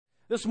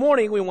This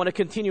morning, we want to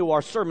continue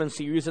our sermon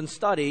series and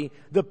study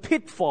the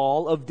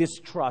pitfall of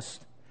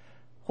distrust.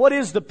 What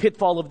is the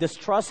pitfall of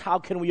distrust? How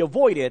can we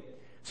avoid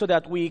it so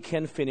that we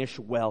can finish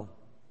well?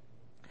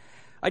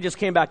 I just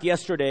came back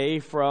yesterday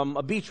from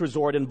a beach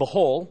resort in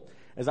Bohol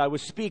as I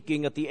was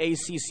speaking at the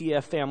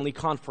ACCF Family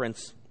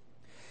Conference.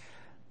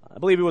 I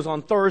believe it was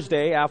on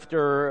Thursday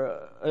after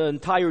an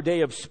entire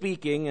day of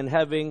speaking and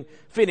having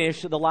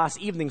finished the last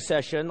evening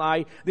session.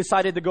 I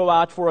decided to go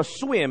out for a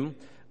swim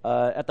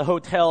at the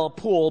hotel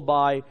pool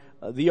by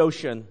the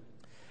ocean.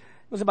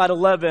 It was about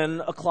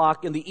 11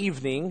 o'clock in the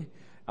evening.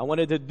 I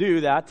wanted to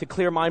do that to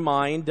clear my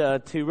mind,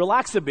 to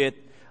relax a bit.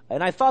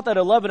 And I thought that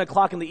 11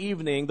 o'clock in the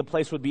evening, the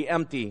place would be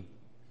empty.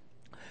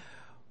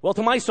 Well,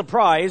 to my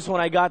surprise, when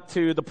I got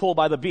to the pool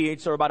by the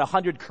beach, there were about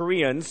 100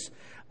 Korean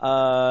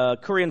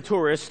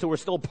tourists who were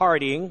still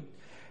partying.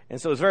 And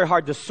so it was very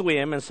hard to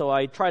swim, and so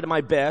I tried my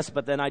best,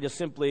 but then I just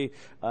simply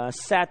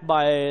sat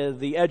by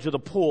the edge of the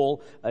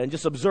pool and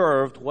just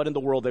observed what in the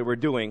world they were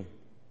doing.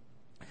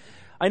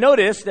 I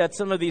noticed that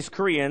some of these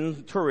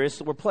Korean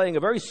tourists were playing a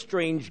very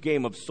strange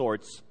game of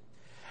sorts.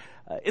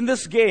 In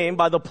this game,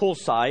 by the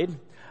poolside,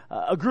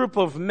 a group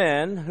of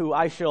men, who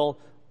I shall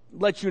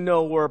let you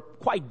know were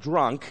quite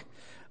drunk,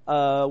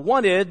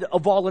 wanted a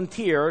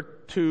volunteer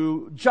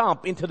to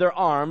jump into their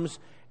arms,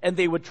 and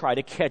they would try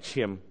to catch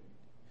him.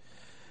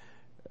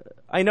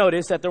 I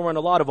noticed that there weren't a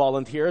lot of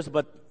volunteers,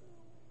 but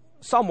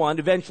someone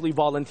eventually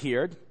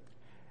volunteered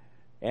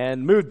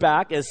and moved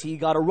back as he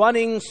got a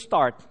running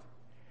start.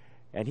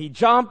 And he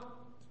jumped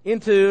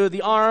into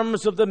the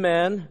arms of the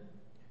men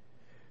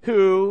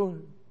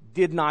who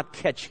did not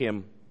catch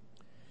him.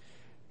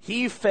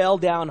 He fell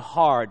down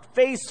hard,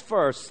 face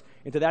first,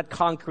 into that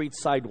concrete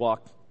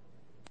sidewalk.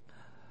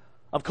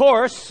 Of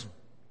course,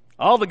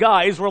 all the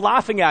guys were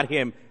laughing at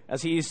him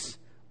as he's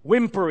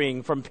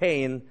whimpering from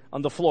pain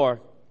on the floor.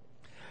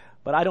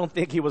 But I don't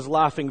think he was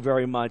laughing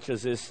very much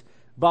as his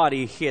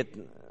body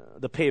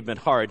hit the pavement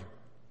hard.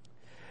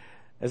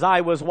 As I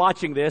was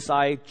watching this,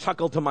 I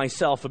chuckled to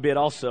myself a bit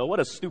also.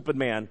 What a stupid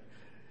man.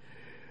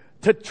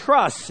 To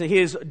trust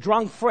his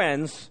drunk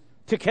friends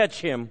to catch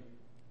him.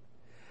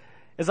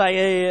 As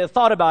I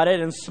thought about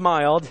it and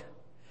smiled,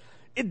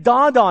 it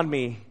dawned on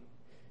me.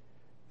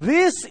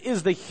 This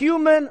is the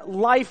human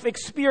life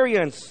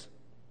experience.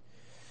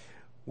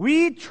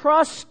 We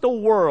trust the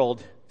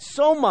world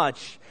so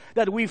much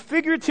that we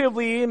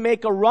figuratively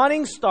make a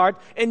running start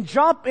and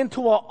jump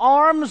into the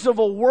arms of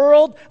a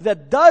world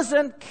that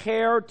doesn't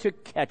care to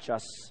catch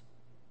us.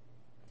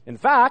 In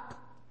fact,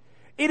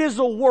 it is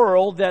a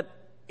world that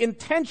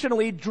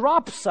intentionally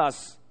drops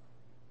us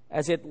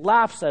as it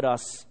laughs at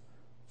us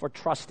for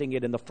trusting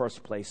it in the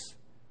first place.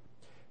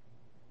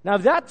 Now,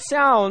 if that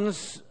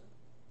sounds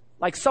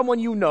like someone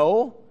you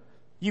know,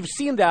 you've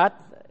seen that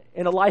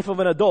in the life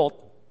of an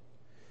adult,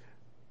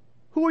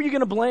 who are you going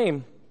to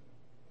blame?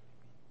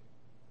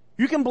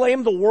 You can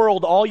blame the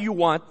world all you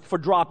want for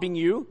dropping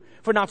you,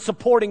 for not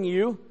supporting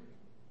you,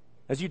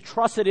 as you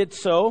trusted it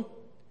so.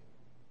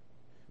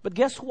 But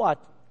guess what?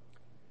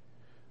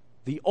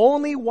 The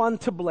only one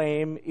to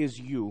blame is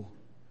you.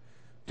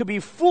 To be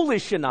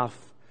foolish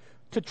enough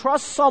to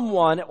trust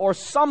someone or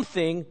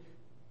something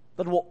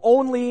that will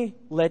only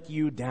let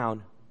you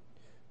down.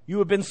 You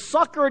have been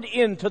suckered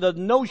into the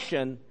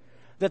notion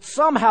that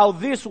somehow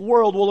this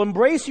world will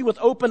embrace you with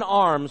open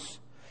arms.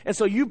 And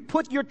so you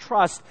put your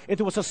trust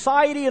into a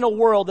society and a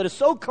world that is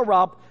so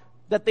corrupt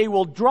that they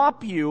will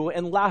drop you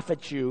and laugh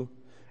at you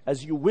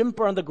as you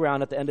whimper on the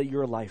ground at the end of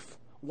your life,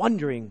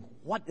 wondering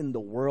what in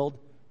the world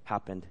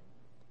happened.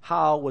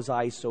 How was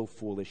I so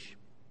foolish?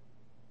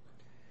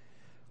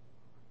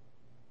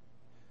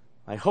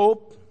 I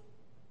hope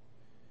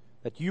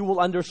that you will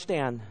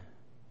understand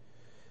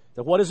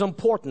that what is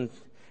important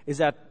is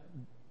that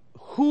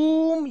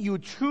whom you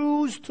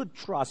choose to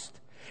trust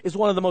is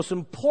one of the most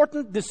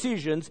important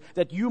decisions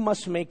that you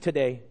must make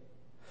today.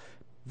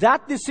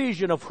 That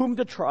decision of whom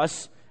to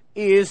trust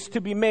is to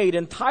be made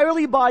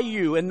entirely by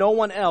you and no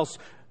one else,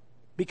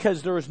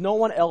 because there is no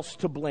one else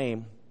to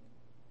blame.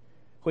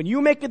 When you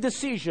make a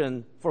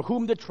decision for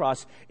whom to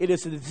trust, it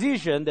is a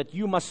decision that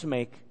you must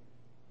make.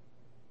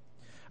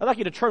 I'd like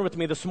you to turn with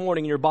me this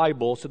morning in your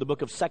Bibles to the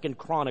book of 2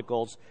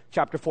 Chronicles,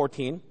 chapter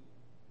 14.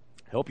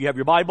 I hope you have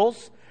your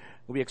Bibles.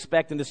 We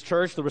expect in this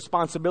church the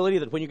responsibility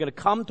that when you're going to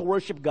come to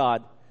worship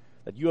God,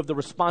 that you have the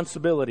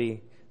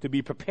responsibility to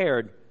be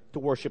prepared to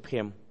worship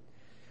Him.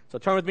 So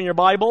turn with me in your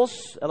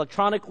Bibles,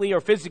 electronically or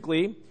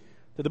physically,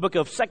 to the book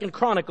of 2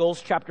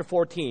 Chronicles, chapter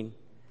 14,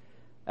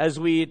 as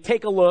we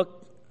take a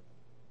look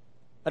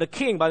at a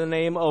king by the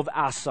name of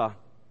Asa.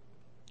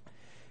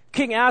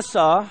 King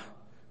Asa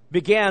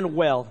began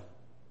well,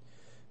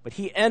 but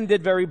he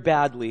ended very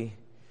badly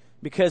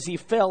because he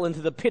fell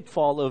into the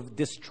pitfall of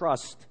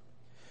distrust.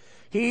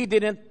 He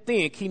didn't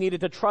think he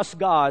needed to trust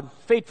God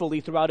faithfully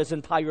throughout his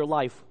entire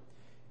life.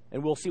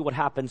 And we'll see what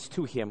happens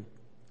to him.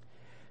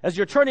 As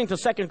you're turning to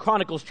 2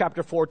 Chronicles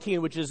chapter 14,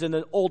 which is in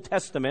the Old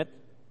Testament,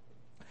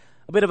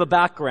 a bit of a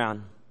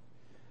background.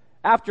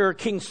 After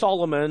King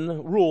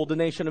Solomon ruled the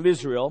nation of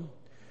Israel,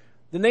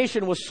 The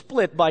nation was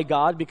split by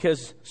God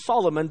because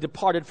Solomon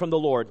departed from the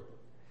Lord.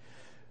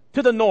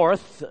 To the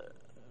north,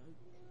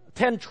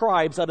 10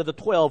 tribes out of the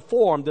 12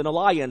 formed an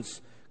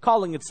alliance,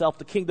 calling itself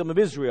the Kingdom of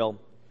Israel.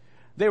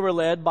 They were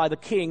led by the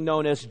king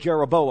known as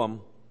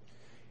Jeroboam.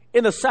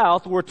 In the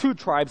south were 2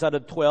 tribes out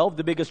of 12,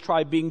 the biggest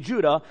tribe being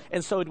Judah,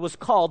 and so it was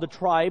called the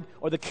tribe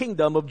or the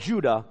Kingdom of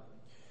Judah.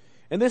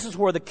 And this is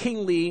where the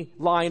kingly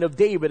line of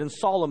David and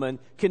Solomon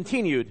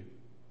continued.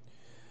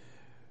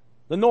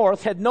 The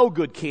north had no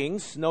good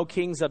kings, no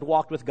kings that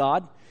walked with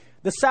God.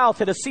 The south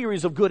had a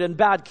series of good and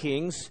bad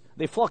kings.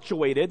 They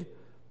fluctuated.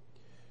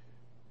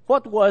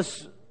 What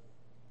was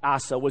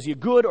Asa? Was he a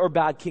good or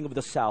bad king of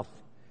the south?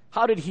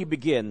 How did he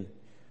begin?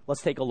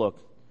 Let's take a look.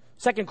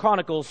 2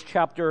 Chronicles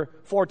chapter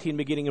 14,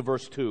 beginning in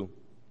verse 2.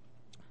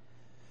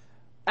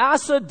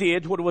 Asa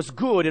did what was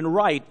good and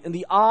right in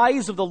the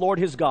eyes of the Lord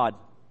his God.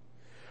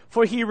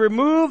 For he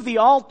removed the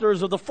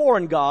altars of the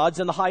foreign gods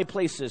and the high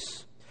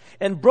places,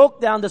 and broke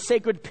down the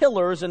sacred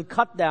pillars and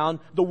cut down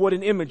the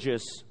wooden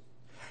images.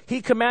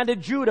 He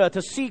commanded Judah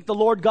to seek the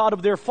Lord God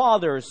of their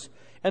fathers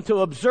and to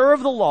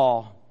observe the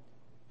law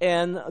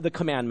and the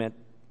commandment.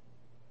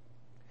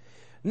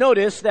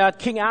 Notice that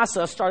King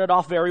Asa started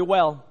off very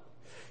well.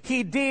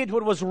 He did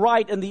what was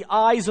right in the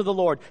eyes of the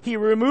Lord. He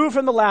removed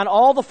from the land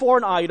all the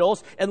foreign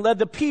idols and led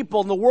the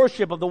people in the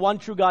worship of the one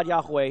true God,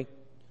 Yahweh.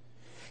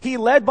 He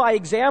led by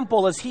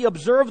example as he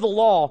observed the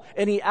law,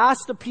 and he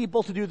asked the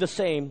people to do the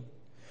same.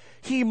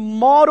 He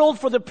modeled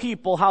for the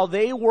people how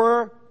they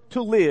were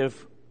to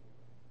live.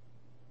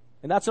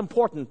 And that's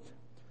important.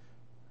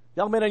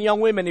 Young men and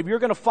young women, if you're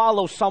going to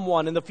follow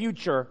someone in the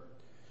future,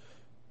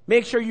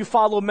 make sure you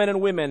follow men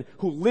and women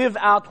who live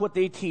out what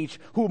they teach,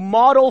 who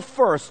model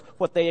first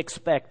what they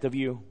expect of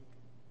you.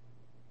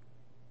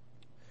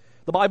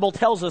 The Bible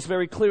tells us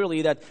very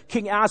clearly that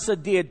King Asa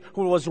did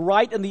what was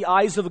right in the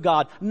eyes of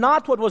God,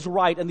 not what was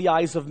right in the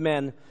eyes of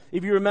men.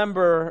 If you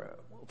remember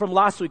from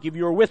last week, if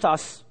you were with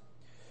us,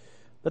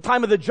 the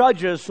time of the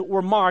judges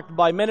were marked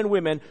by men and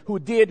women who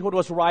did what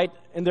was right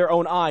in their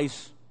own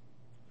eyes.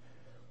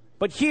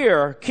 But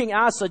here, King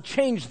Asa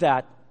changed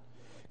that.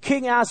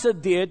 King Asa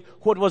did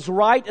what was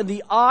right in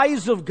the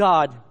eyes of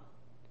God.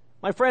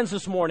 My friends,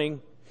 this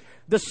morning,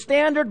 the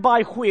standard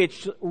by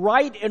which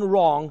right and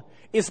wrong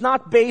is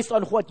not based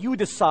on what you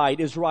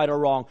decide is right or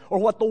wrong, or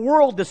what the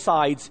world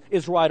decides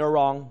is right or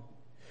wrong.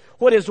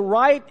 What is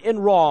right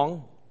and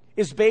wrong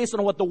is based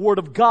on what the Word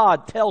of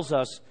God tells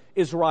us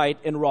is right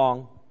and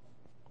wrong.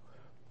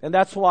 And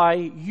that's why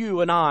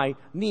you and I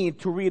need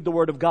to read the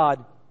Word of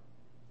God.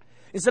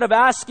 Instead of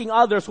asking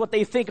others what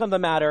they think on the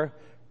matter,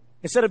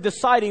 instead of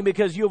deciding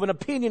because you have an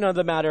opinion on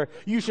the matter,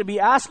 you should be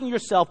asking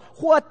yourself,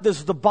 what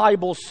does the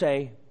Bible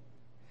say?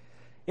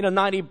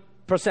 90%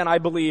 I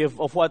believe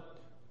of what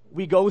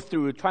we go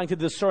through trying to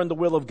discern the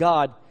will of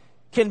God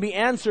can be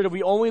answered if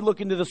we only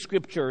look into the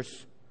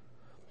Scriptures,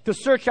 to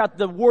search out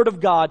the Word of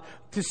God,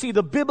 to see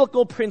the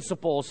biblical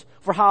principles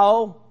for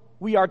how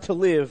we are to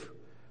live,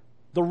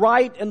 the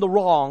right and the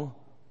wrong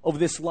of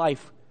this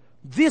life.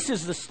 This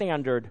is the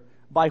standard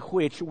by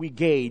which we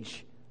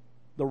gauge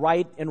the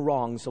right and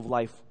wrongs of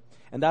life.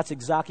 And that's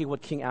exactly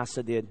what King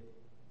Asa did.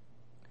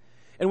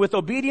 And with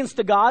obedience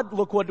to God,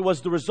 look what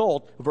was the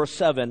result. Verse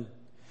 7.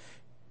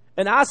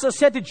 And Asa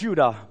said to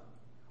Judah,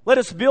 let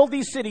us build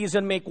these cities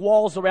and make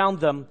walls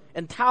around them,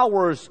 and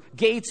towers,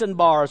 gates, and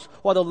bars,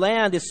 while the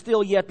land is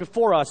still yet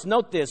before us.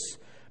 Note this,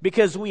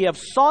 because we have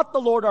sought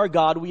the Lord our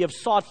God, we have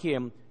sought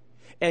Him,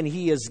 and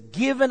He has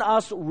given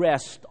us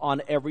rest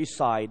on every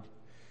side.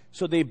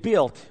 So they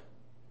built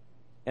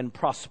and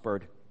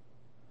prospered.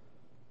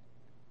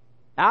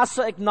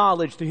 Asa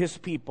acknowledged to his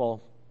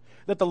people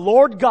that the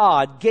Lord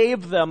God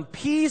gave them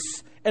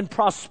peace and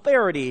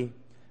prosperity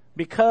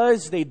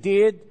because they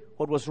did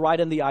what was right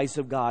in the eyes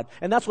of God.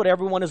 And that's what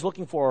everyone is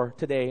looking for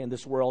today in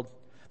this world.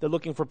 They're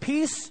looking for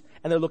peace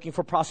and they're looking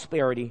for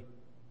prosperity.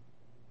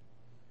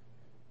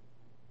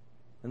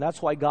 And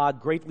that's why God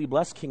greatly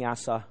blessed King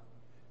Asa.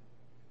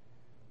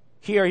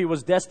 Here he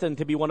was destined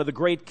to be one of the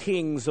great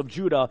kings of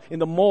Judah in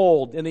the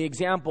mold, in the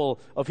example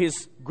of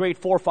his great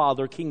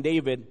forefather, King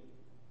David.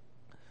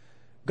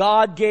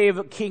 God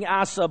gave King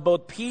Asa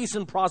both peace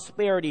and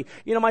prosperity.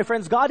 My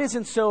friends, God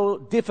isn't so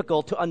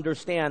difficult to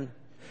understand.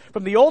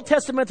 From the Old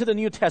Testament to the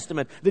New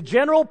Testament, the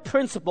general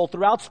principle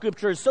throughout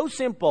Scripture is so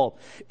simple.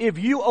 If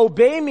you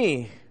obey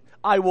me,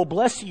 I will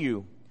bless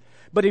you.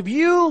 But if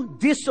you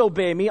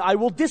disobey me, I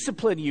will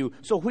discipline you.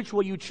 So which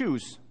will you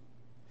choose?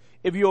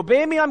 If you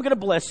obey me, I'm going to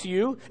bless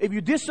you. If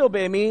you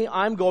disobey me,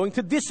 I'm going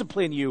to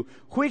discipline you.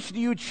 Which do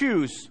you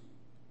choose?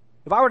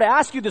 If I were to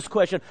ask you this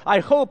question, I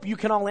hope you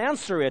can all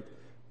answer it.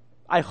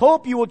 I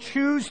hope you will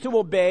choose to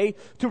obey,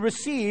 to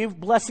receive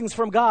blessings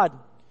from God.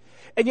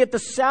 And yet the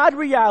sad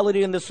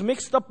reality in this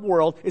mixed up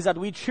world is that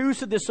we choose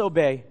to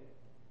disobey.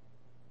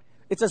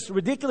 It's as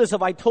ridiculous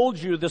if I told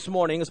you this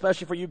morning,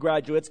 especially for you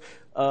graduates,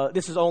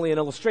 this is only an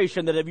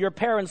illustration, that if your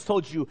parents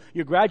told you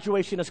your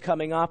graduation is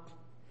coming up,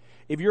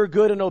 if you're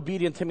good and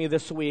obedient to me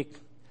this week,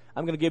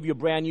 I'm going to give you a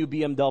brand new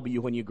BMW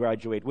when you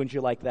graduate. Wouldn't you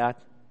like that?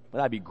 Well,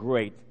 that'd be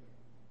great.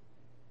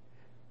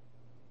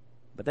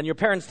 But then your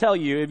parents tell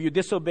you, if you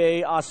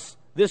disobey us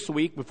this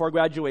week before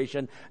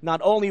graduation,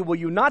 not only will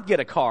you not get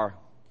a car,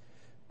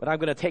 but I'm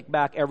going to take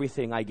back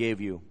everything I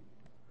gave you.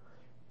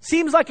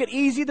 Seems like an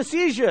easy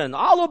decision.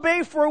 I'll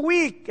obey for a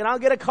week and I'll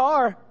get a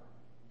car.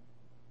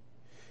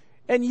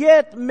 And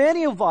yet,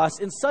 many of us,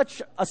 in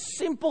such a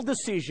simple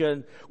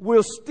decision,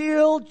 will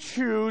still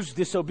choose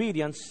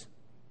disobedience.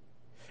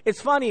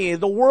 It's funny,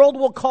 the world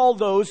will call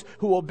those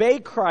who obey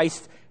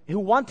Christ, who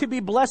want to be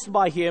blessed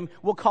by Him,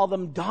 will call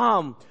them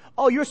dumb.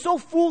 Oh, you're so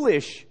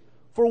foolish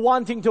for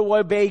wanting to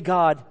obey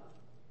God.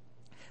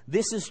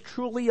 This is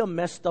truly a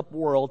messed up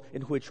world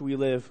in which we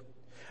live.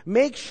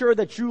 Make sure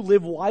that you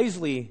live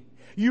wisely.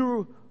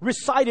 You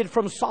recited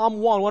from Psalm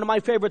 1, one of my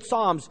favorite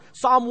Psalms.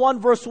 Psalm 1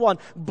 verse 1.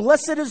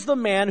 Blessed is the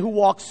man who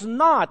walks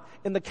not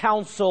in the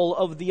counsel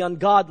of the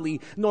ungodly,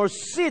 nor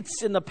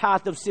sits in the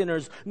path of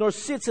sinners, nor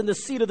sits in the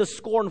seat of the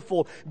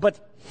scornful. But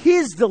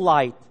his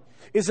delight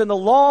is in the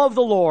law of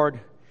the Lord,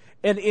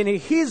 and in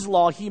His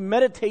law He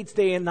meditates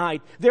day and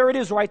night. There it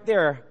is right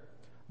there.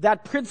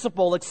 That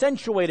principle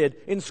accentuated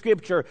in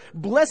Scripture.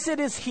 Blessed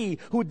is he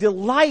who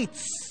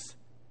delights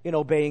in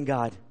obeying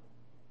God.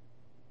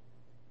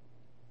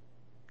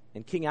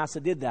 And King Asa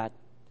did that,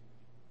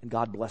 and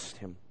God blessed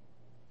him.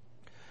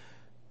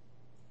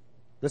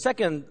 The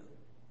second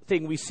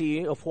thing we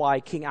see of why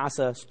King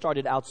Asa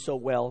started out so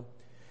well,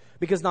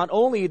 because not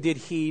only did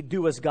he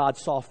do as God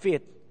saw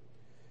fit,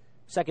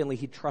 secondly,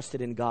 he trusted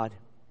in God.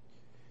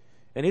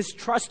 And his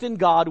trust in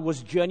God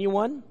was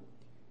genuine,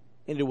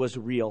 and it was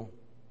real.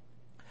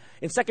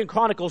 In 2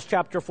 Chronicles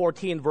chapter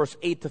 14, verse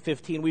 8 to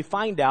 15, we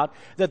find out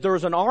that there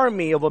was an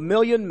army of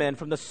 1,000,000 men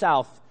from the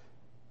south,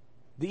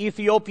 the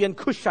Ethiopian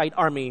Cushite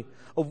army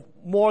of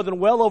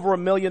well over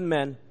 1,000,000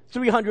 men,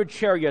 300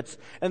 chariots,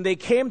 and they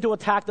came to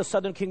attack the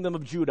southern kingdom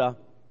of Judah.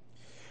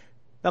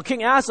 Now,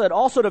 King Asa had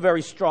also had a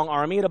very strong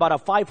army, at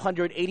about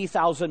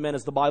 580,000 men,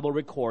 as the Bible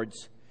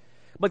records.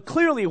 But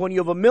clearly, when you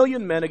have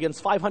 1,000,000 men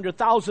against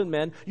 500,000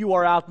 men, you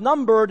are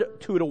outnumbered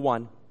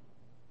 2-1.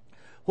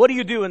 What do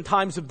you do in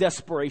times of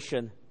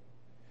desperation?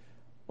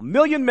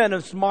 1,000,000 men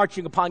is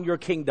marching upon your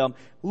kingdom.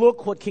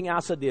 Look what King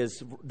Asa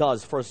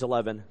does, verse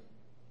 11.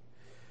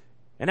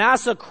 And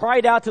Asa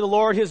cried out to the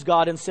Lord his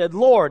God and said,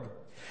 Lord,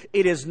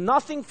 it is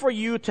nothing for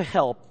you to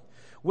help,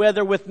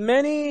 whether with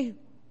many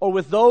or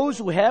with those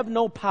who have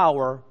no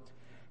power.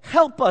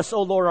 Help us,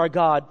 O Lord our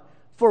God,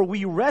 for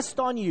we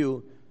rest on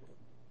you,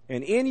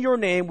 and in your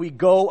name we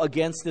go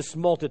against this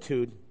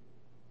multitude.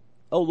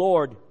 O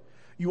Lord,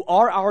 you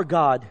are our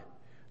God.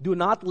 Do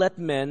not let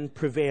men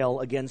prevail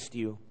against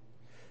you.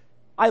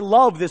 I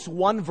love this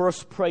one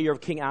verse prayer of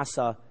King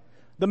Asa.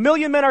 The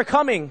 1,000,000 men are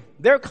coming.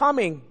 They're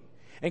coming.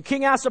 And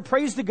King Asa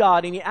prays to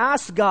God, and he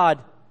asks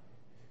God,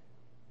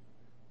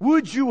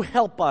 would you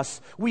help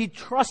us? We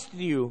trust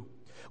you.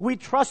 We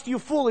trust you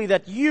fully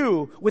that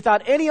you,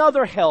 without any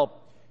other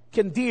help,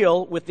 can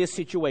deal with this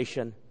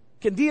situation.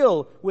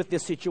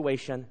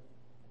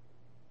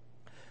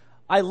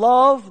 I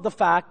love the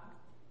fact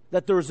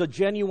that there's a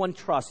genuine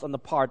trust on the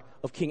part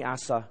of King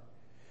Asa.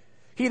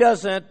 He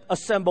doesn't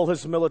assemble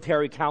his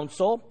military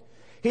council.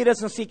 He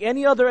doesn't seek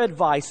any other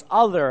advice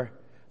other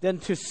than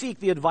to seek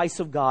the advice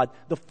of God.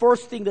 The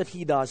first thing that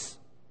he does.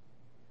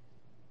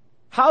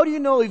 How do you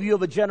know if you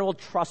have a general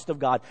trust of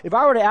God? If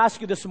I were to ask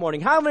you this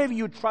morning, how many of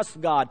you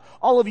trust God?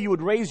 All of you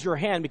would raise your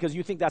hand because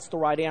you think that's the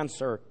right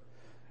answer.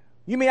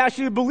 You may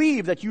actually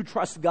believe that you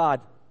trust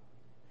God.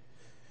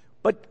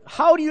 But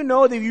how do you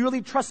know that you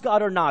really trust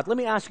God or not? Let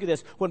me ask you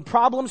this. When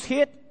problems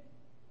hit,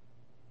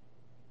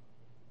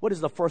 what is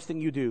the first thing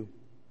you do?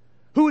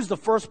 Who is the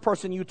first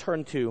person you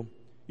turn to?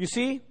 You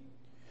see?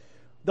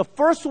 The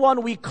first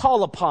one we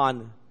call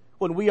upon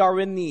when we are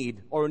in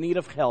need or in need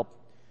of help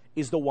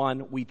is the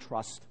one we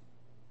trust.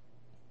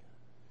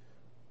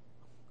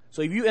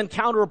 So if you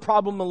encounter a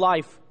problem in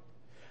life,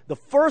 the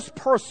first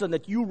person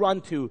that you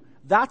run to,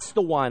 that's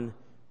the one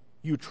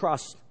you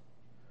trust.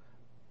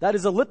 That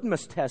is a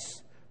litmus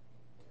test.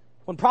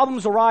 When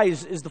problems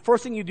arise, is the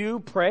first thing you do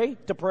pray?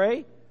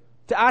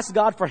 To ask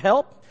God for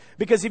help?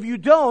 Because if you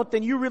don't,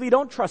 then you really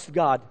don't trust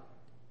God.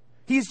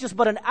 He's just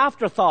but an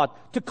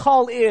afterthought to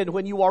call in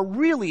when you are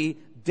really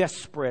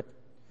desperate.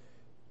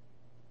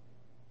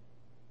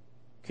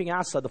 King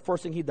Asa, the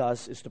first thing he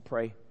does is to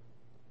pray.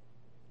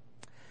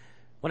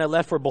 When I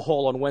left for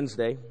Bohol on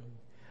Wednesday,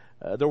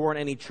 there weren't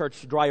any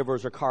church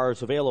drivers or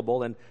cars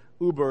available, and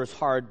Uber is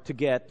hard to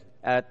get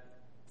at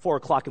 4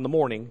 o'clock in the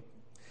morning.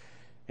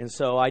 And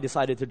so I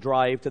decided to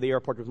drive to the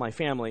airport with my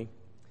family.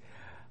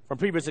 From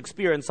previous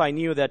experience, I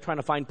knew that trying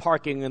to find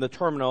parking in the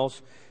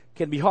terminals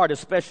can be hard,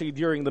 especially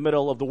during the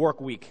middle of the work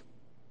week.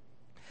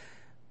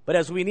 But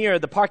as we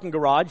neared the parking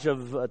garage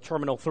of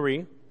Terminal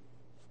 3,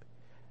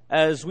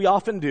 as we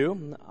often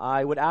do,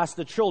 I would ask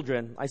the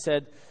children, I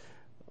said,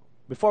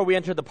 before we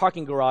enter the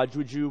parking garage,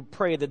 would you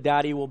pray that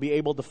Daddy will be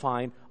able to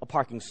find a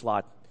parking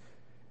slot?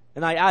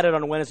 And I added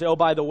on Wednesday, oh,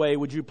 by the way,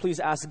 would you please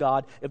ask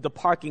God if the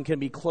parking can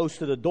be close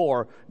to the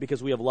door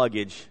because we have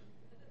luggage?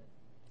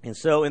 And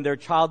so in their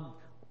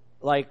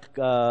childlike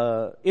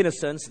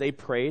innocence, they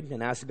prayed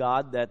and asked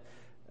God that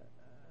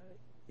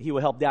he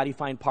will help Daddy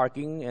find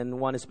parking, and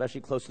one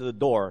especially close to the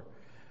door.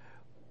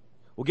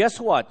 Well, guess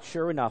what?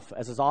 Sure enough,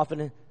 as is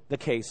often the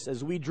case,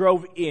 as we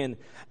drove in,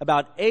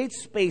 about 8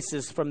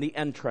 spaces from the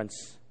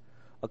entrance,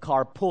 a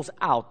car pulls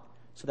out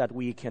so that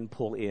we can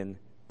pull in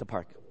to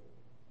park.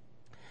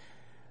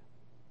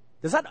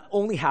 Does that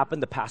only happen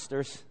to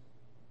pastors?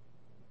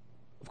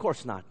 Of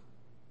course not.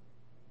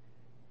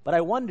 But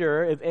I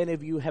wonder if any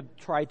of you have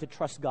tried to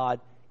trust God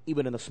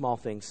even in the small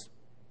things.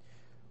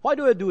 Why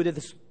do I do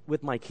this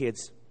with my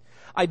kids?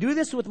 I do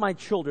this with my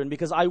children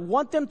because I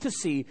want them to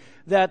see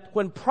that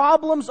when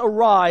problems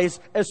arise,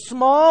 as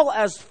small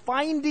as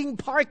finding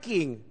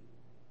parking,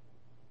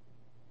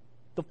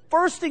 the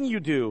first thing you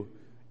do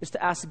is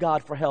to ask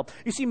God for help.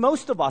 You see,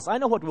 most of us, I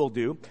know what we'll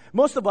do.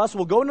 Most of us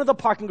will go into the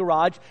parking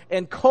garage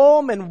and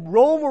comb and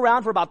roam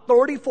around for about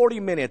 30, 40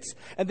 minutes.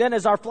 And then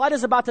as our flight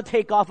is about to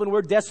take off and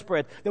we're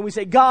desperate, then we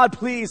say, God,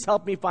 please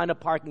help me find a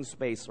parking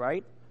space,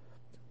 right?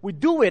 We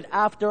do it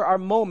after our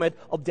moment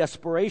of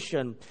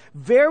desperation.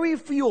 Very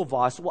few of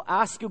us will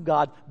ask you,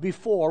 God,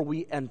 before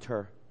we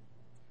enter.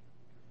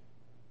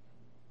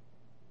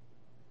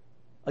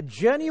 A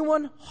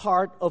genuine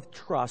heart of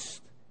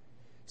trust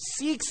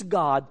seeks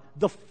God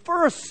the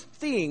first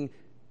thing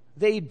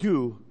they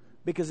do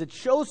because it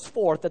shows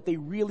forth that they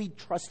really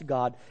trust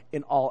God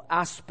in all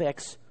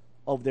aspects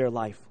of their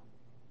life.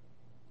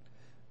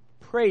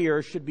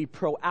 Prayer should be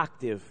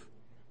proactive,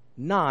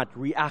 not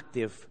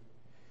reactive.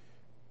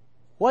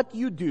 What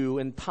you do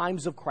in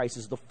times of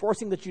crisis, the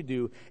first thing that you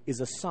do is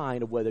a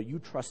sign of whether you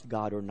trust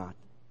God or not.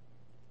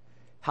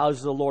 How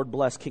does the Lord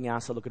bless King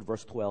Asa? Look at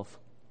verse 12.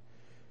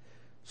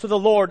 So the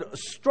Lord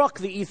struck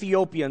the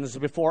Ethiopians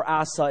before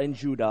Asa and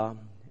Judah,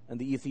 and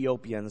the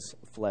Ethiopians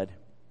fled.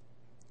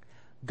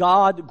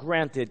 God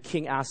granted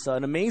King Asa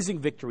an amazing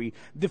victory,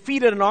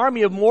 defeated an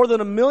army of more than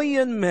 1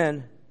 million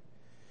men.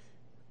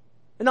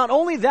 And not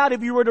only that,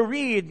 if you were to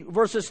read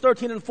verses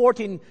 13 and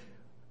 14,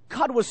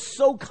 God was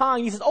so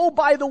kind. He says, oh,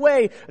 by the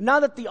way,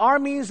 now that the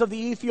armies of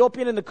the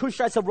Ethiopian and the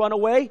Cushites have run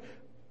away,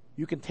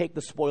 you can take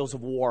the spoils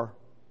of war.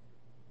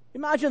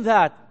 Imagine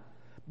that.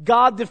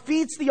 God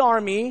defeats the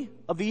army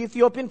of the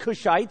Ethiopian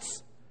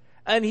Cushites,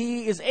 and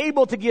he is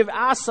able to give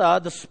Asa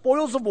the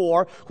spoils of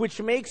war,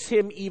 which makes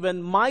him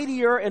even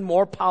mightier and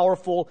more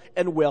powerful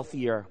and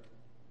wealthier.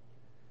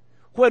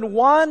 When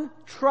one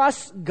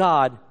trusts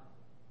God,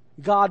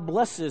 God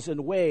blesses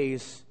in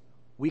ways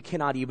we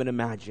cannot even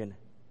imagine.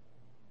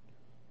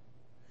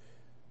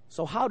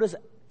 So how does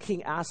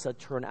King Asa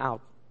turn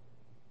out?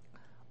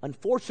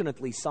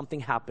 Unfortunately, something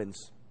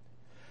happens.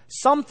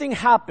 Something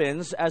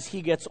happens as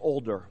he gets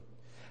older.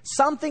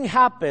 Something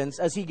happens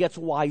as he gets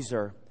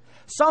wiser.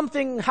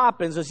 Something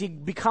happens as he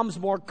becomes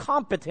more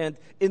competent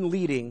in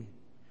leading.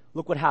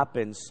 Look what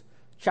happens.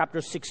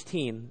 Chapter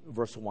 16,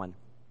 verse 1.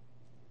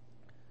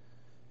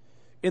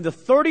 In the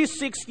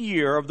 36th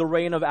year of the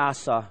reign of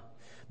Asa,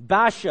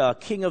 Baasha,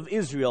 king of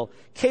Israel,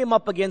 came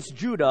up against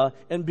Judah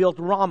and built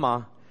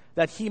Ramah,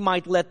 that he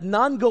might let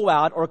none go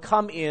out or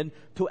come in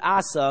to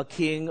Asa,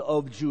 king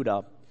of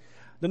Judah.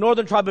 The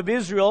northern tribe of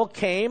Israel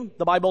came,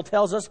 the Bible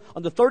tells us,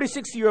 on the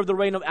 36th year of the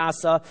reign of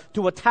Asa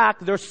to attack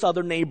their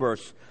southern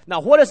neighbors. Now,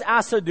 what does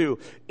Asa do?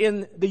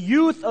 In the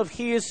youth of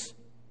his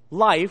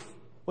life,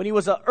 when he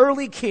was an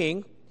early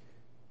king,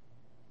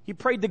 he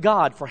prayed to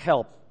God for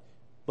help.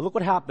 But look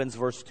what happens,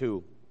 verse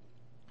 2.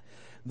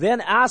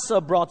 Then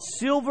Asa brought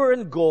silver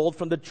and gold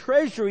from the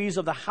treasuries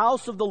of the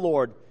house of the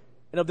Lord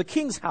and of the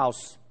king's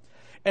house,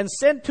 and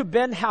sent to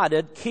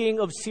Ben-Hadad, king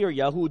of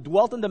Syria, who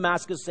dwelt in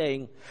Damascus,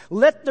 saying,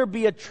 let there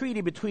be a treaty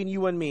between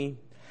you and me,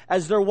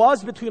 as there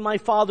was between my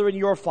father and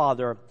your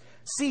father.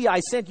 See, I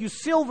sent you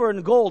silver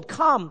and gold.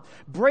 Come,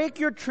 break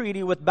your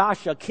treaty with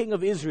Baasha, king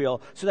of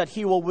Israel, so that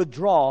he will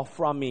withdraw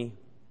from me.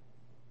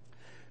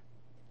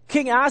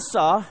 King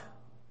Asa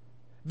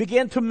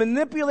began to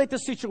manipulate the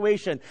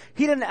situation.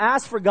 He didn't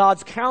ask for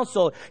God's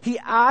counsel. He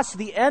asked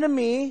the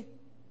enemy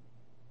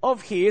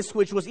of his,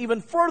 which was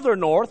even further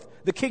north,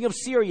 the king of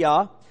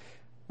Syria,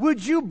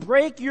 would you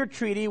break your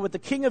treaty with the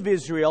king of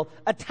Israel,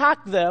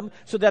 attack them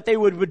so that they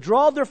would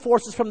withdraw their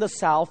forces from the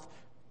south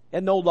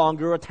and no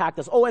longer attack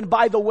us? Oh, and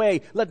by the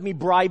way, let me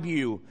bribe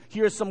you.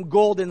 Here's some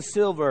gold and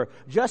silver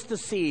just to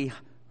see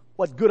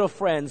what good of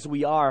friends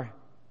we are.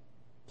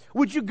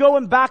 Would you go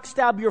and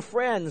backstab your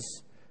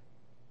friends?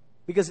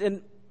 Because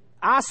in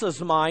Asa's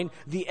mind,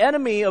 the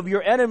enemy of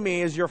your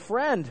enemy is your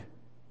friend.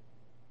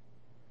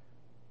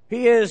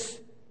 He is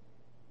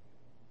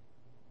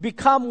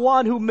become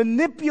one who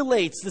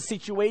manipulates the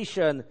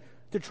situation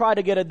to try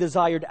to get a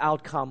desired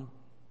outcome.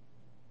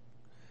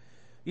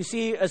 You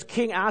see, as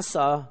King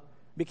Asa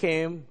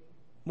became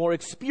more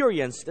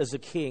experienced as a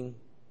king,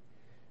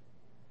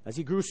 as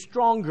he grew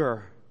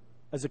stronger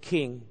as a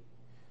king,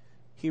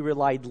 he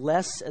relied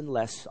less and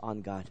less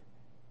on God.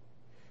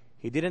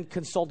 He didn't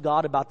consult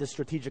God about this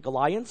strategic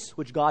alliance,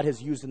 which God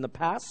has used in the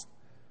past.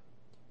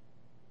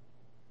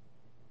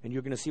 And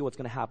you're going to see what's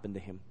going to happen to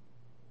him.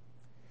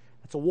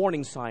 That's a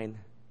warning sign,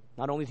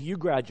 not only to you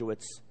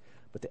graduates,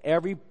 but to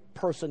every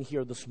person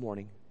here this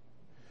morning.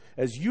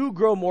 As you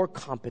grow more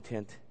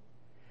competent,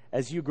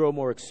 as you grow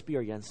more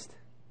experienced,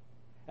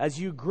 as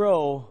you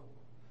grow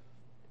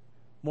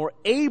more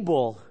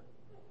able,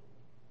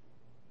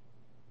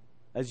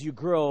 as you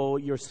grow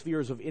your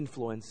spheres of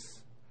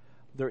influence,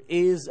 there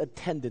is a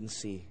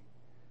tendency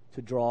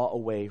to draw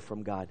away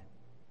from God.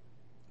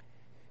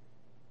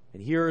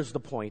 And here's the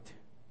point.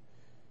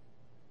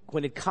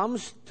 When it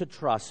comes to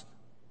trust,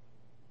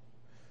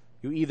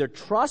 you either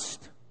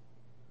trust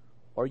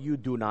or you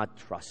do not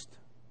trust.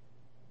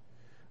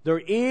 There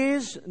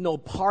is no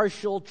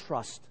partial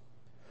trust.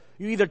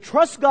 You either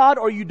trust God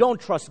or you don't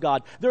trust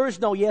God. There is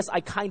no, yes,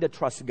 I kind of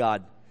trust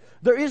God.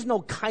 There is no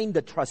kind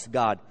of trust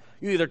God.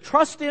 You either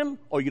trust Him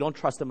or you don't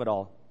trust Him at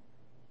all.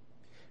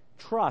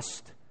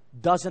 Trust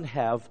doesn't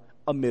have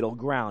a middle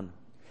ground.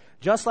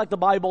 Just like the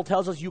Bible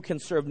tells us you can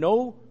serve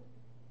no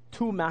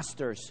two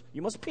masters.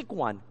 You must pick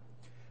one.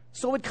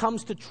 So it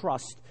comes to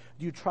trust.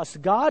 Do you trust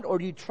God or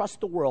do you trust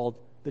the world?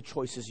 The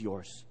choice is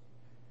yours.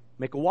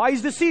 Make a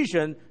wise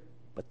decision,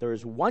 but there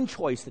is one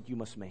choice that you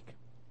must make.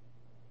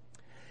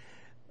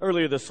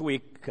 Earlier this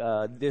week,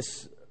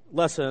 this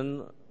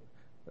lesson,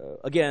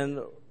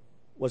 again,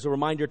 was a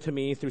reminder to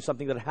me through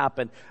something that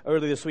happened.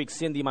 Earlier this week,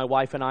 Cindy, my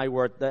wife, and I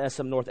were at the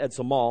SM North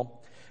Edsa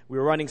Mall. We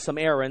were running some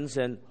errands,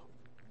 and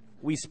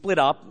we split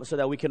up so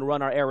that we can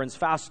run our errands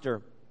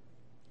faster.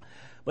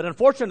 But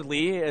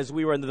unfortunately, as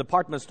we were in the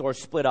department store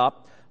split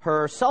up,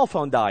 her cell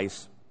phone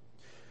dies.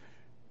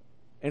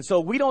 And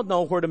so we don't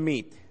know where to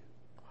meet.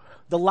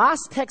 The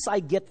last text I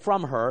get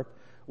from her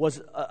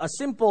was a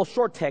simple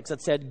short text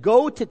that said,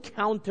 go to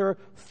counter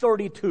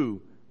 32,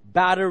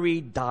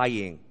 battery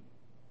dying.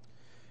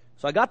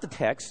 So I got the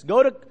text,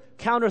 go to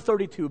counter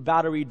 32,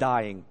 battery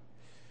dying.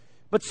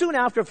 But soon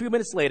after, a few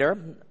minutes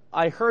later,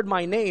 I heard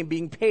my name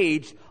being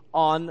paged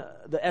on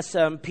the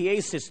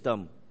SMPA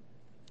system.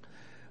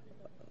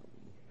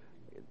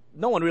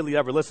 No one really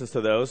ever listens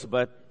to those,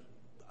 but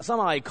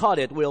somehow I caught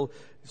it. Will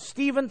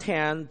Stephen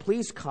Tan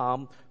please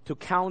come to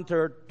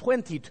counter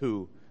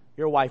 22?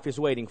 Your wife is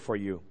waiting for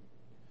you.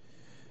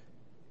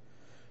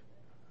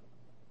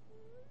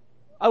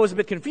 I was a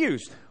bit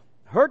confused.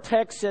 Her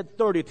text said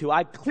 32.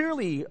 I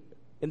clearly,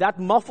 in that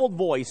muffled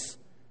voice,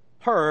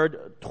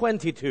 heard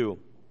 22.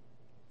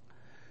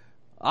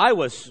 I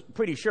was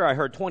pretty sure I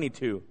heard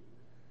 22.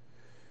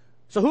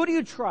 So who do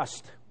you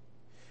trust?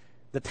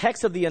 The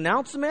text of the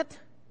announcement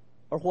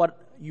or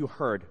what you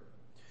heard?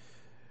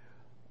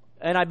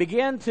 And I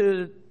began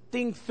to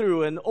think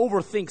through and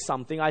overthink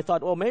something. I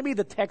thought, well, maybe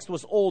the text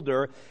was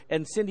older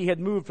and Cindy had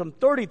moved from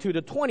 32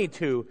 to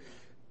 22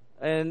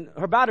 and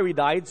her battery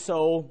died,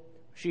 so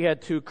she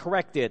had to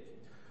correct it.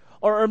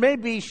 Or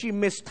maybe she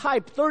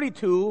mistyped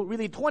 32,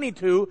 really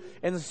 22,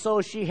 and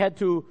so she had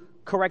to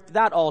correct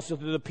that also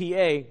to the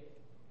PA.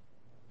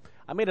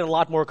 I made it a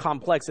lot more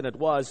complex than it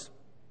was.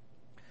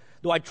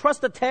 Do I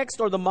trust the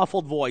text or the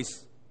muffled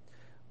voice?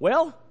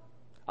 Well,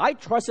 I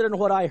trusted in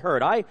what I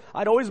heard.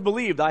 I'd always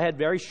believed I had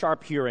very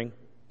sharp hearing.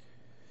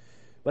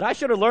 But I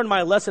should have learned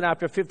my lesson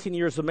after 15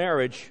 years of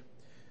marriage.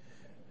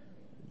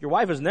 Your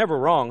wife is never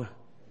wrong.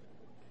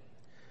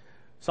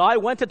 So I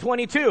went to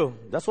 22.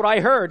 That's what I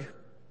heard.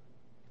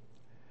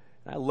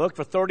 I looked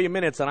for 30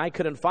 minutes and I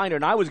couldn't find her,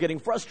 and I was getting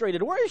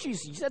frustrated. Where is she?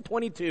 She said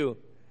 22.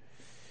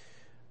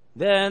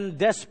 Then,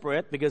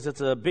 desperate, because it's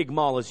a big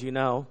mall, as you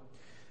know,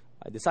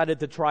 I decided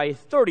to try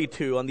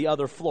 32 on the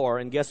other floor,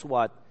 and guess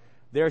what?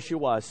 There she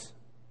was.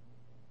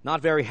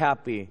 Not very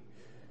happy.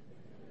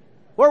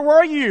 Where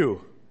were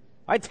you?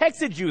 I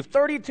texted you,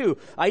 32.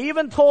 I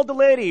even told the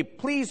lady,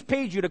 please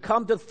page you to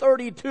come to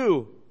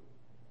 32.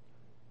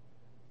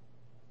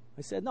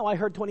 I said, no, I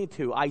heard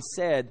 22. I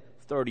said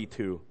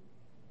 32.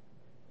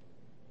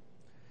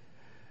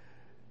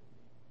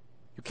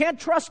 You can't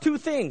trust two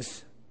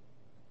things.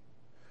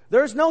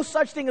 There's no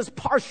such thing as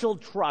partial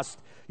trust.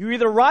 You're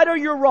either right or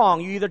you're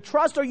wrong. You either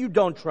trust or you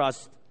don't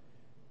trust.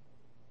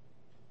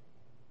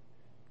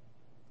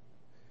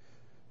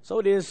 So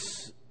it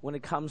is when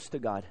it comes to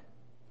God.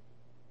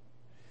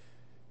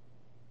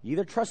 You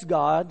either trust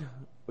God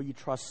or you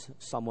trust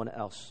someone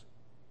else.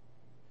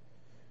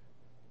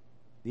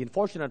 The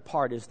unfortunate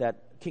part is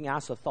that King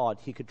Asa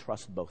thought he could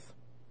trust both.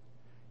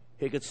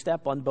 He could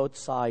step on both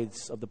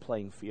sides of the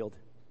playing field.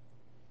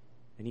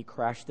 And he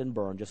crashed and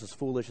burned, just as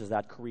foolish as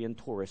that Korean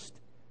tourist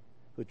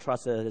who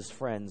trusted that his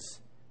friends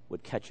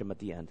would catch him at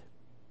the end.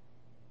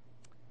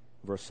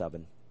 Verse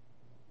 7.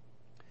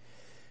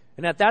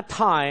 And at that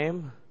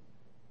time,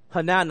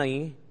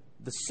 Hanani,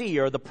 the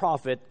seer, the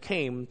prophet,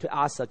 came to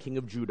Asa, king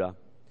of Judah,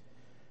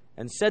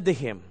 and said to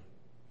him,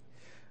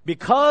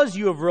 because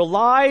you have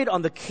relied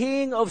on the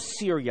king of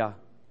Syria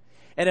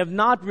and have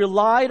not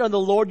relied on the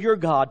Lord your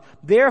God,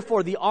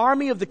 therefore the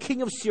army of the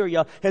king of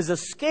Syria has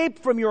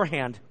escaped from your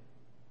hand.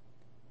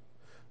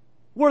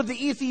 Were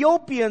the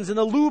Ethiopians and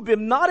the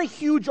Lubim not a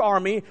huge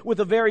army with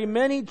a very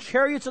many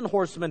chariots and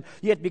horsemen,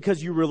 yet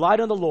because you relied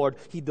on the Lord,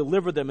 He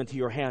delivered them into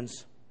your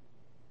hands.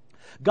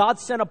 God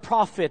sent a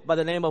prophet by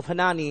the name of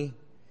Hanani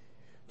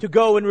to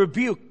go and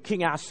rebuke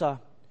King Asa,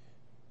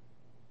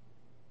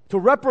 to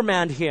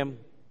reprimand him,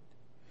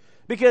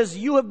 because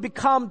you have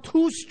become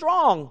too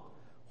strong.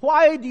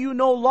 Why do you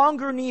no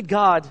longer need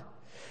God?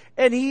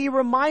 And he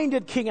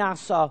reminded King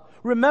Asa,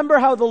 remember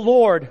how the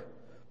Lord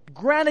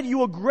granted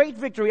you a great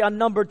victory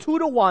outnumbered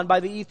 2-1 by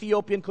the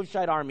Ethiopian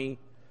Cushite army.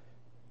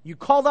 You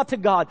called out to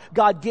God.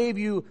 God gave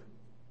you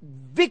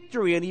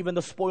victory and even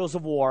the spoils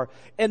of war.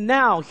 And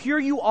now, here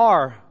you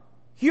are,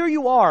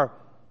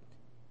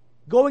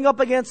 going up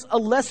against a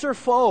lesser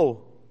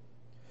foe.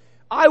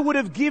 I would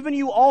have given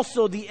you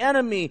also the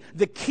enemy,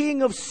 the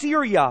king of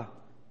Syria.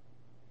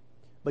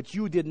 But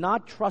you did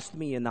not trust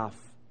me enough.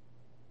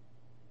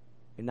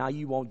 And now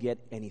you won't get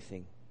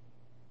anything.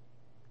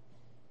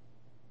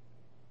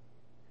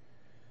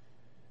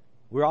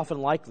 We're often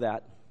like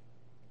that.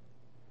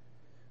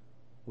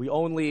 We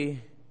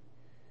only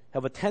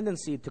have a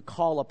tendency to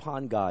call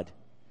upon God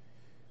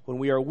when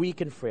we are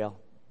weak and frail.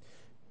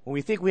 When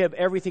we think we have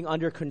everything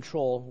under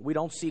control, we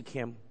don't seek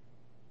Him.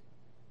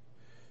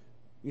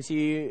 You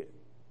see,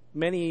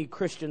 many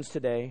Christians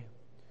today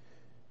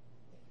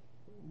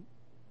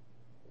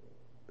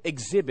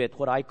exhibit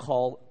what I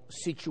call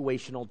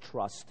situational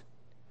trust.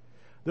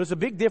 There's a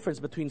big difference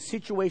between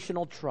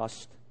situational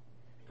trust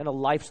and a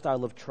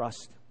lifestyle of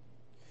trust.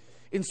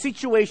 In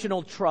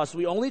situational trust,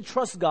 we only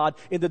trust God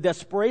in the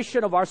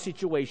desperation of our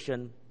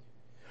situation.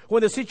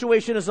 When the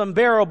situation is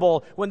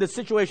unbearable, when the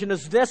situation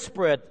is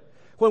desperate,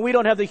 when we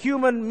don't have the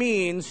human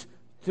means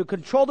to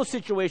control the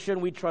situation,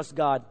 we trust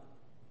God.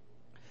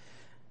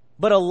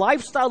 But a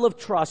lifestyle of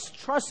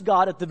trust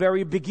God at the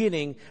very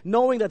beginning,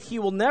 knowing that He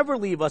will never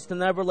leave us and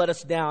never let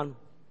us down.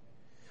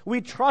 We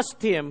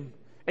trust Him,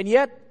 and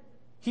yet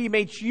He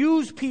may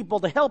choose people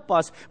to help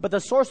us, but the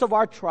source of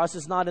our trust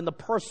is not in the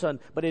person,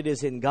 but it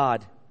is in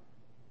God.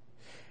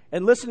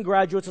 And listen,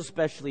 graduates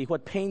especially,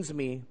 what pains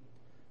me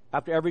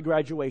after every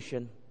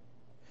graduation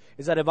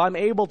is that if I'm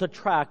able to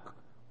track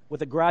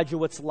with a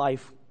graduate's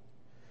life,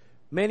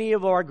 many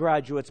of our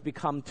graduates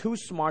become too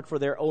smart for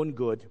their own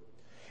good.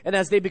 And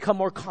as they become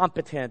more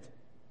competent,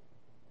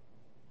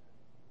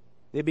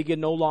 they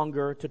begin no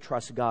longer to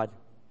trust God.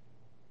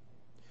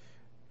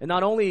 And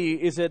not only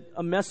is it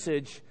a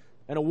message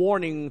and a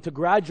warning to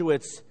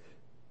graduates,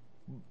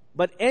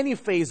 but any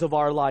phase of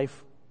our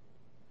life.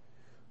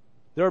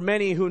 There are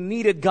many who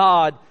needed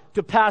God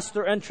to pass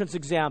their entrance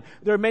exam.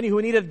 There are many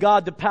who needed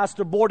God to pass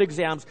their board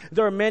exams.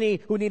 There are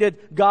many who needed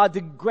God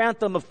to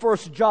grant them a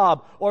first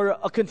job or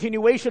a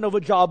continuation of a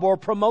job or a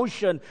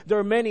promotion. There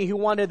are many who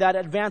wanted that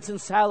advance in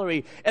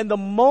salary. And the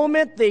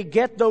moment they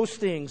get those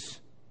things,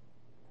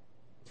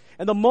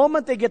 and the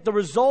moment they get the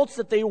results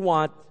that they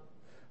want,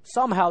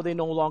 somehow they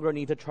no longer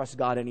need to trust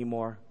God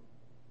anymore.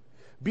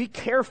 Be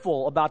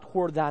careful about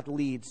where that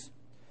leads.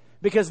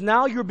 Because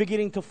now you're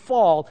beginning to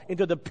fall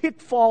into the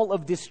pitfall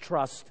of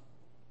distrust.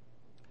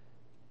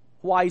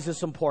 Why is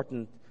this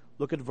important?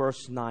 Look at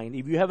verse 9.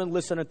 If you haven't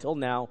listened until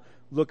now,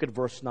 look at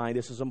verse 9.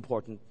 This is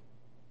important.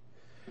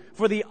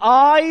 For the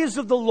eyes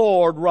of the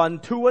Lord run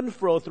to and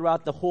fro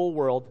throughout the whole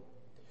world,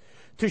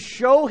 to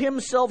show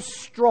Himself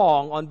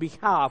strong on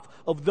behalf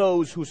of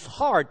those whose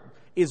heart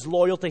is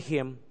loyal to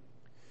Him.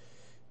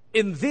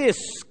 In this,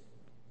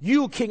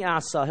 you, King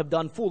Asa, have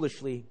done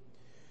foolishly.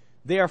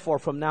 Therefore,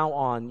 from now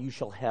on, you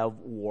shall have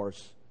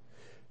wars.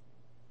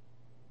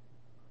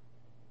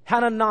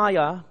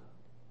 Hanani,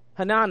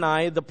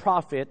 the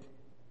prophet,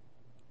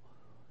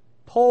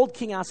 told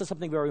King Asa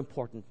something very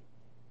important.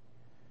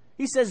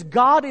 He says,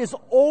 God is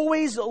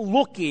always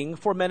looking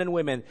for men and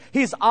women.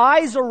 His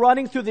eyes are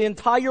running through the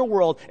entire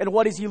world. And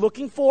what is He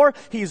looking for?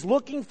 He's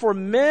looking for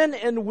men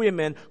and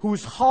women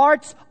whose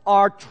hearts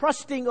are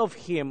trusting of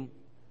Him.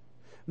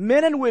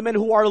 Men and women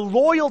who are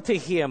loyal to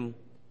Him.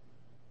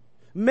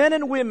 Men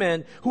and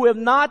women who have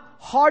not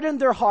hardened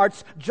their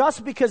hearts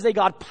just because they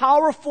got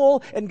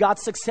powerful and got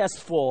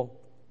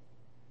successful.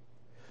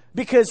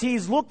 Because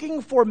He's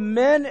looking for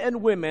men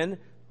and women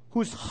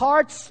whose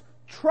hearts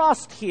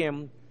trust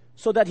Him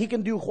so that He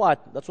can do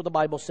what? That's what the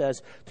Bible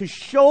says. To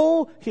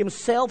show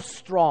Himself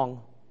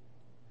strong.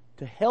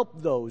 To help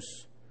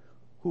those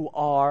who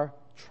are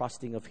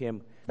trusting of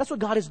Him. That's what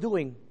God is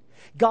doing.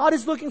 God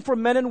is looking for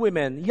men and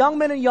women, young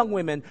men and young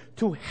women,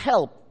 to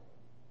help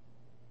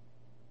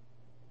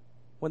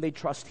when they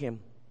trust Him.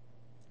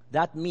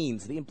 That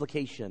means, the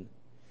implication,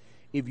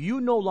 if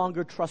you no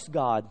longer trust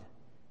God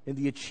in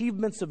the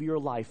achievements of your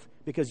life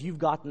because you've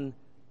gotten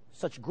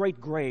such great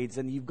grades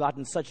and you've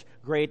gotten such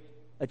great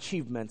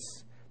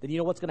achievements, then you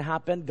know what's going to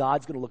happen?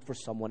 God's going to look for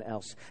someone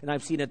else. And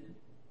I've seen it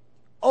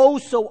oh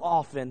so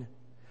often.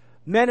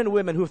 Men and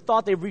women who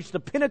thought they've reached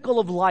the pinnacle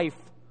of life,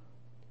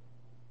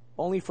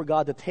 only for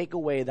God to take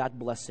away that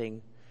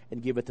blessing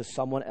and give it to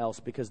someone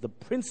else, because the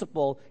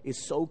principle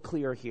is so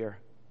clear here.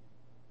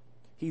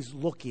 He's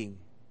looking.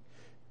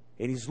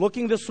 And He's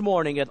looking this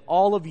morning at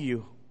all of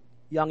you,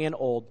 young and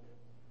old,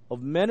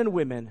 of men and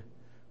women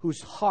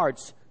whose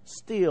hearts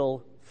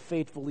still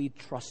faithfully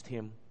trust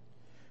Him,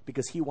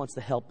 because He wants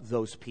to help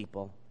those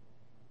people.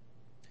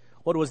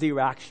 What was the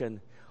reaction?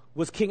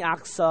 Was King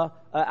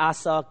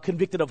Asa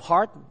convicted of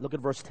heart? Look at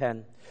verse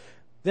 10.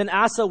 Then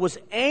Asa was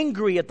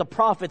angry at the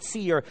prophet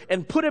seer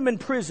and put him in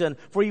prison,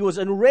 for he was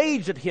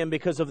enraged at him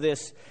because of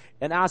this.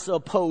 And Asa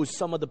opposed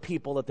some of the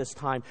people at this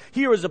time.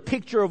 Here is a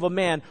picture of a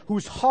man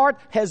whose heart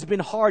has been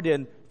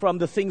hardened from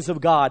the things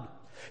of God.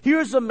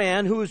 Here's a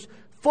man whose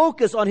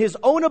focus on his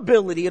own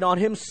ability and on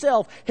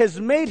himself has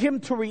made him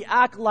to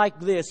react like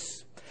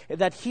this,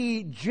 that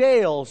he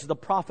jails the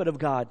prophet of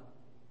God.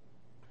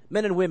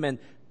 Men and women,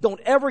 don't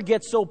ever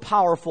get so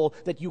powerful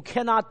that you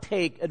cannot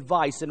take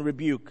advice and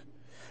rebuke.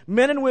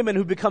 Men and women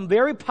who become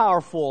very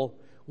powerful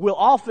will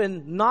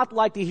often not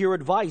like to hear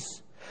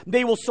advice.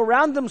 They will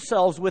surround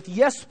themselves with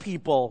yes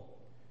people.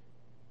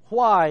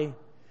 Why?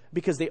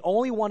 Because they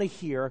only want to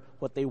hear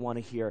what they want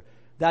to hear.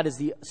 That is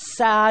the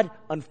sad,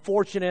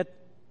 unfortunate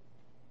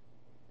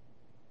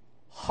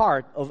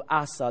heart of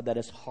Asa that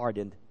is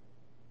hardened.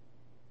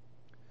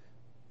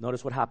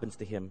 Notice what happens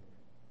to him,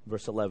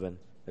 verse 11,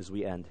 as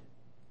we end.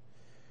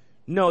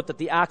 Note that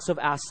the acts of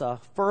Asa,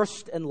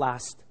 first and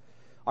last,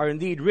 are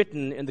indeed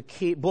written in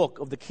the book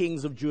of the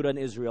kings of Judah and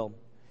Israel.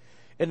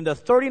 And in the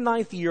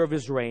 39th year of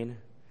his reign,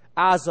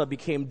 Asa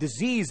became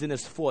diseased in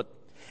his foot,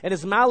 and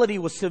his malady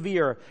was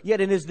severe.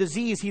 Yet in his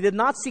disease he did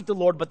not seek the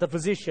Lord but the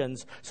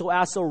physicians. So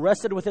Asa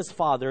rested with his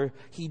father.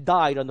 He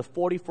died on the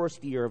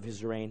 41st year of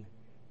his reign.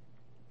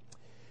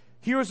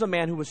 Here is a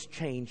man who was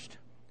changed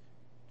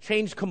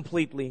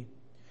completely.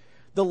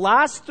 The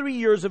last 3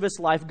 years of his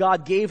life,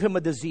 God gave him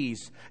a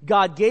disease.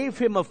 God gave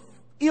him a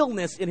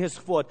illness in his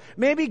foot.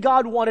 Maybe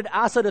God wanted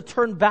Asa to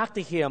turn back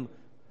to him.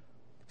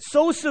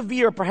 So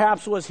severe,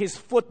 perhaps, was his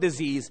foot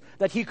disease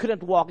that he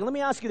couldn't walk. And let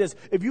me ask you this.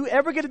 If you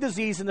ever get a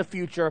disease in the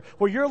future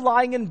where you're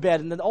lying in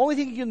bed and the only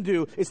thing you can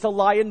do is to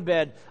lie in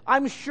bed,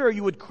 I'm sure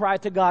you would cry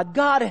to God,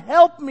 God,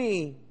 help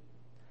me.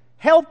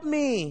 Help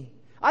me.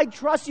 I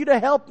trust you to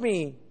help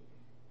me.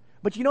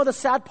 But you know the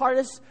sad part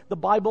is, the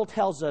Bible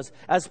tells us,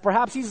 as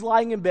perhaps he's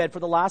lying in bed for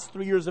the last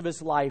 3 years of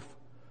his life,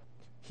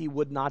 he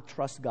would not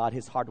trust God.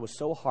 His heart was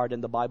so hard,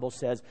 and the Bible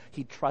says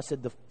he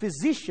trusted the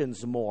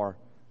physicians more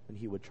than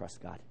he would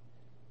trust God.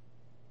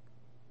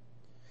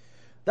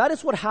 That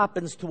is what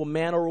happens to a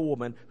man or a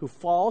woman who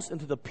falls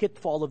into the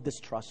pitfall of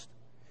distrust.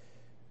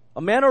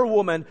 A man or a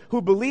woman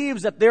who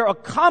believes that their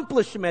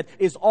accomplishment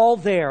is all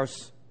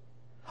theirs.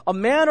 A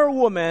man or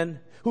woman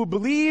who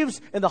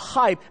believes in the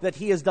hype that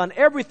he has done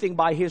everything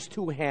by his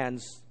two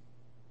hands.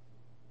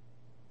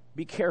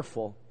 Be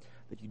careful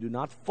that you do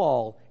not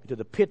fall into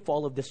the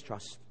pitfall of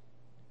distrust.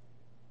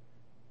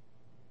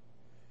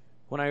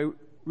 When I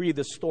read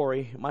this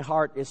story, my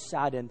heart is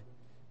saddened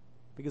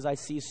because I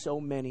see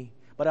so many.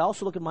 But I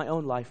also look at my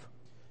own life,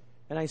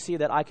 and I see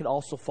that I could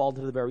also fall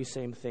into the very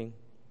same thing.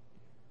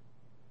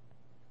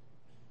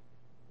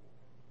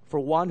 For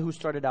one who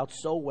started out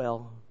so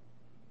well,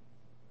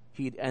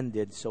 he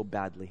ended so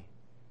badly.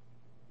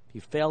 He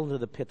fell into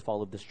the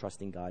pitfall of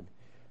distrusting God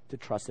to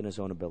trust in his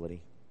own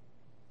ability.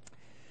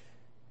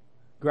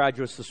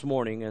 Graduates this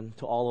morning, and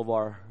to all of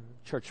our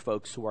church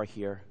folks who are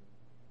here,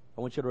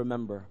 I want you to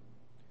remember,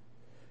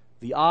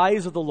 the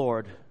eyes of the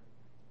Lord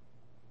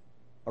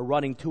are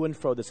running to and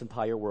fro this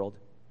entire world.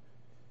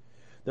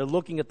 They're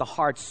looking at the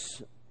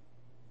hearts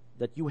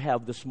that you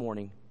have this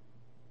morning.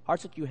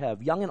 Hearts that you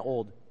have, young and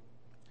old.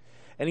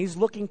 And he's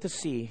looking to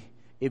see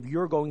if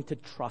you're going to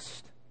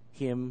trust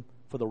him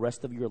for the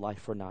rest of your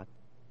life or not.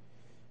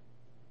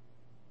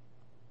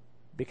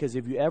 Because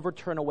if you ever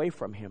turn away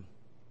from him,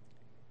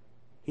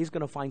 he's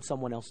going to find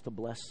someone else to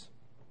bless.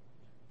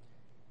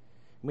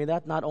 May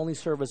that not only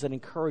serve as an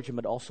encouragement,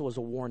 but also as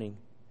a warning.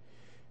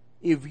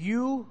 If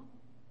you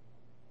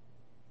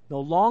no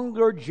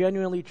longer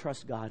genuinely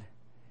trust God,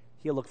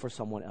 he'll look for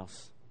someone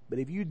else. But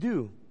if you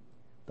do,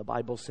 the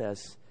Bible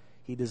says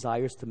he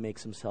desires to make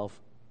himself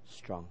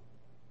strong.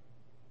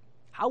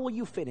 How will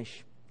you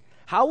finish?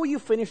 How will you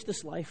finish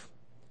this life?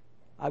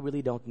 I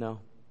really don't know.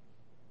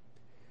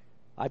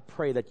 I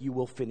pray that you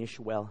will finish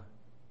well.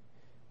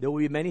 There will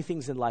be many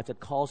things in life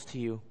that calls to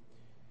you.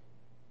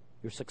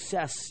 Your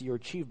success, your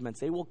achievements,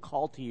 they will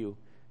call to you.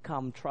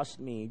 Come, trust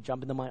me,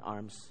 jump into my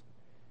arms.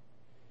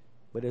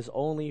 But it is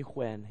only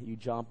when you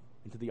jump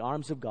into the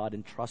arms of God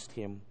and trust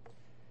him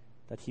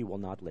that he will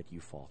not let you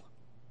fall.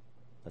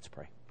 Let's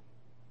pray.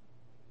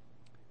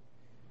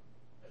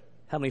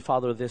 Heavenly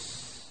Father,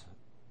 this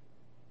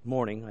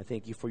morning, I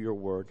thank you for your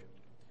word.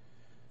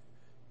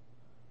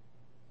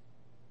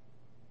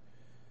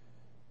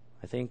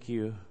 I thank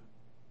you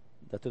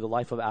that through the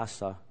life of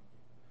Asa,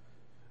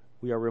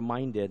 we are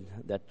reminded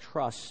that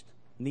trust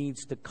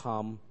needs to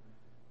come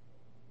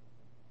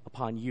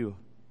upon you,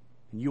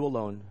 and you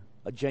alone,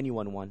 a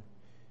genuine one.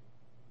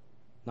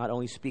 Not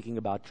only speaking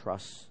about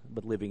trust,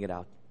 but living it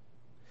out.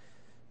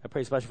 I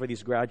pray especially for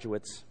these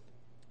graduates,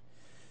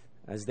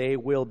 as they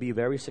will be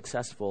very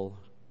successful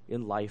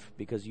in life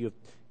because you have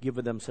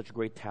given them such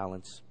great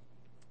talents.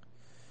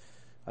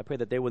 I pray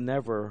that they will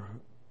never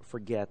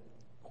forget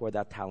where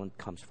that talent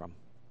comes from.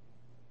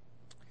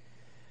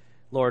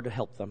 Lord,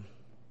 help them.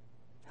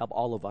 Help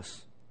all of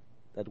us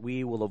that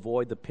we will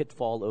avoid the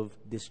pitfall of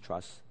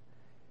distrust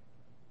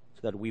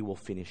so that we will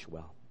finish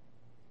well.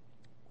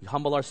 We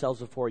humble ourselves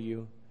before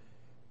you.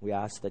 We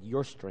ask that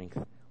your strength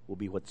will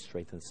be what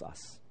strengthens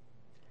us.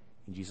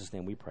 In Jesus'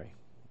 name we pray.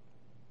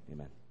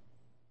 Amen.